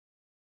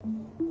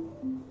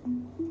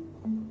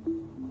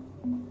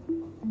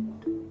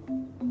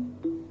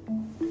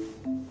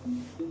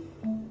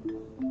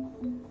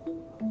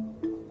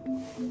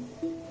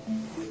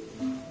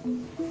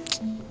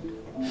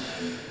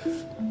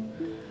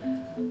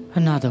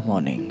Another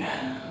morning.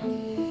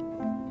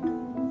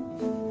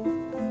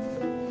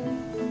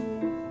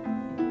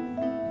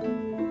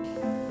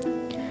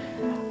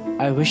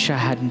 I wish I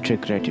hadn't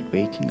regretted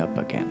waking up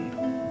again.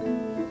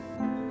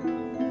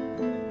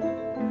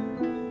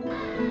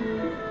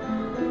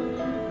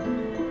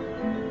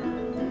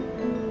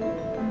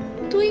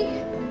 তুই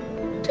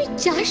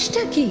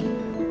চাসটা কি?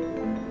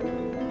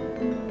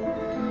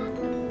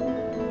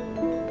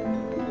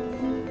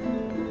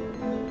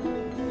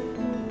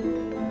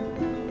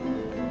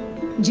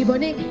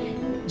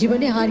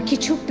 জীবনে আর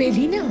কিছু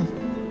পেলি না?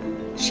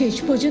 শেষ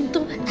পর্যন্ত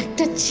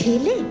একটা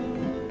ছেলে?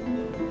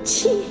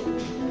 ছি!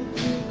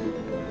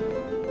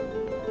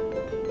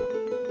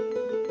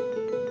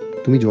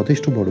 তুমি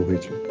যথেষ্ট বড়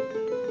হয়েছো।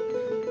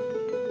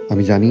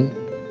 আমি জানি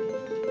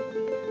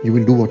you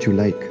will do what you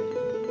like,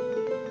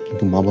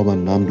 কিন্তু মা বাবার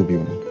নাম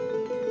ডুবিও না।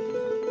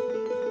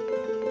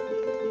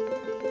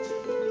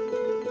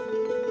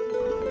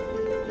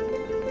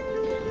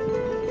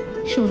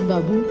 শোন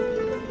বাবু,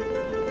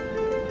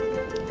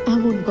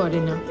 এমন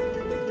করে না,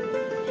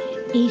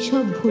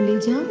 এইসব ভুলে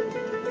যা।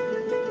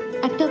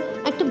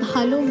 একটা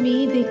ভালো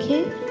মেয়ে দেখে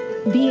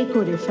বিয়ে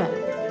করে ফেল,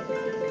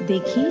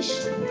 দেখিস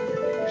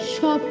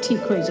সব ঠিক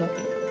হয়ে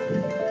যাবে।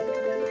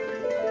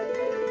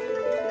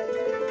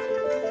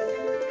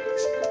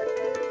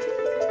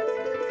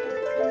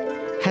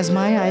 Has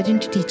my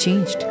identity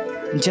changed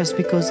just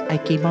because I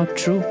came out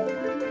true?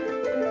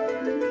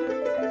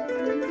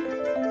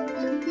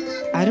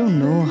 I don't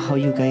know how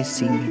you guys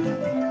see me now,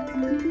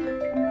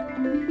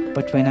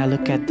 but when I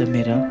look at the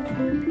mirror,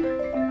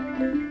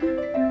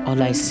 all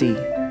I see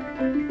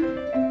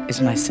is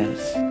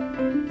myself.